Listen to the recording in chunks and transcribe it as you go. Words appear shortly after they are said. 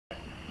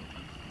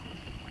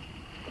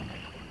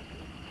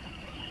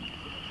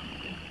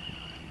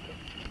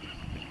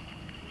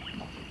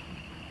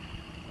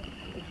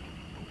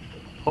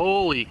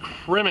Holy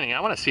criminy, I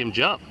want to see him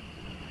jump.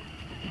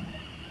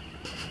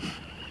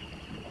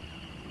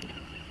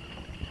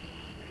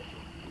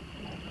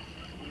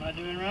 Am I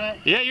doing right?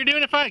 Yeah, you're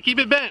doing it fine. Keep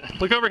it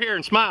bent. Look over here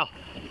and smile.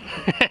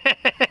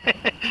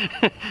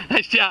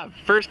 Nice job.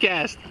 First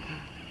cast.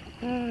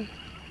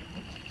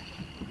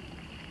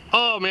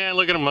 Oh man,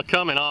 look at him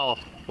coming all.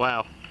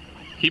 Wow.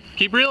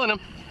 Keep reeling him.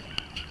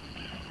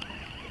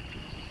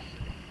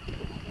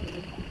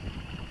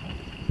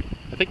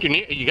 I think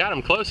you got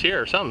him close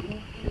here or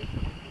something.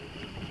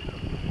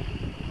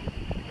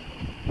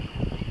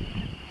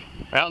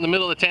 Out in the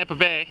middle of Tampa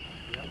Bay.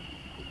 Yep.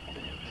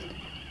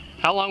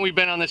 How long we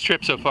been on this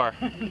trip so far?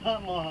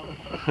 Not long.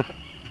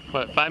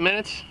 What, 5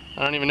 minutes?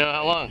 I don't even know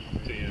how long.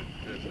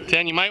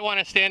 10. You might want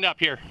to stand up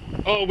here.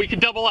 Oh, we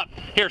could double up.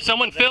 Here,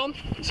 someone film.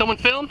 Someone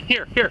film.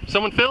 Here,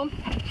 someone film.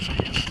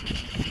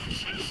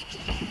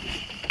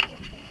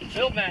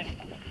 Film that.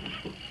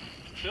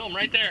 Film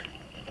right there.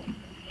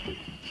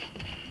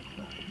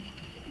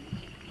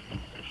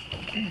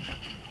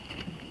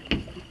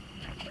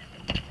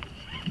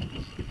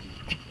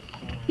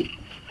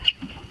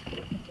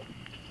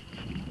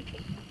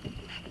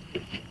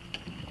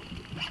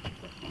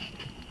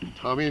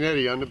 Tommy and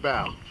Eddie on the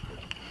bow.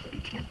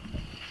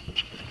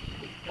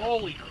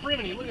 Holy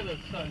criminy, look at those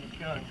sons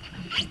going.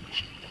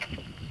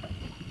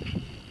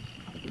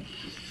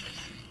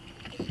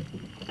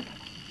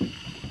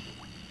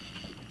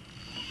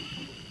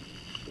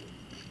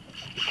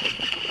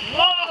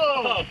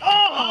 Whoa!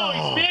 Oh,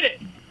 he spit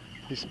it!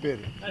 He spit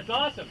it. That's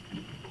awesome.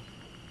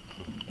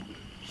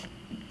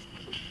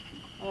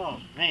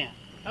 Oh, man.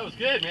 That was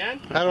good, man.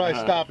 How do I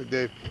stop it,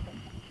 Dave?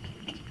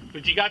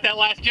 But you got that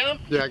last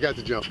jump? Yeah, I got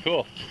the jump.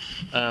 Cool.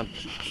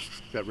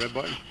 Is that red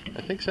button?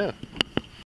 I think so.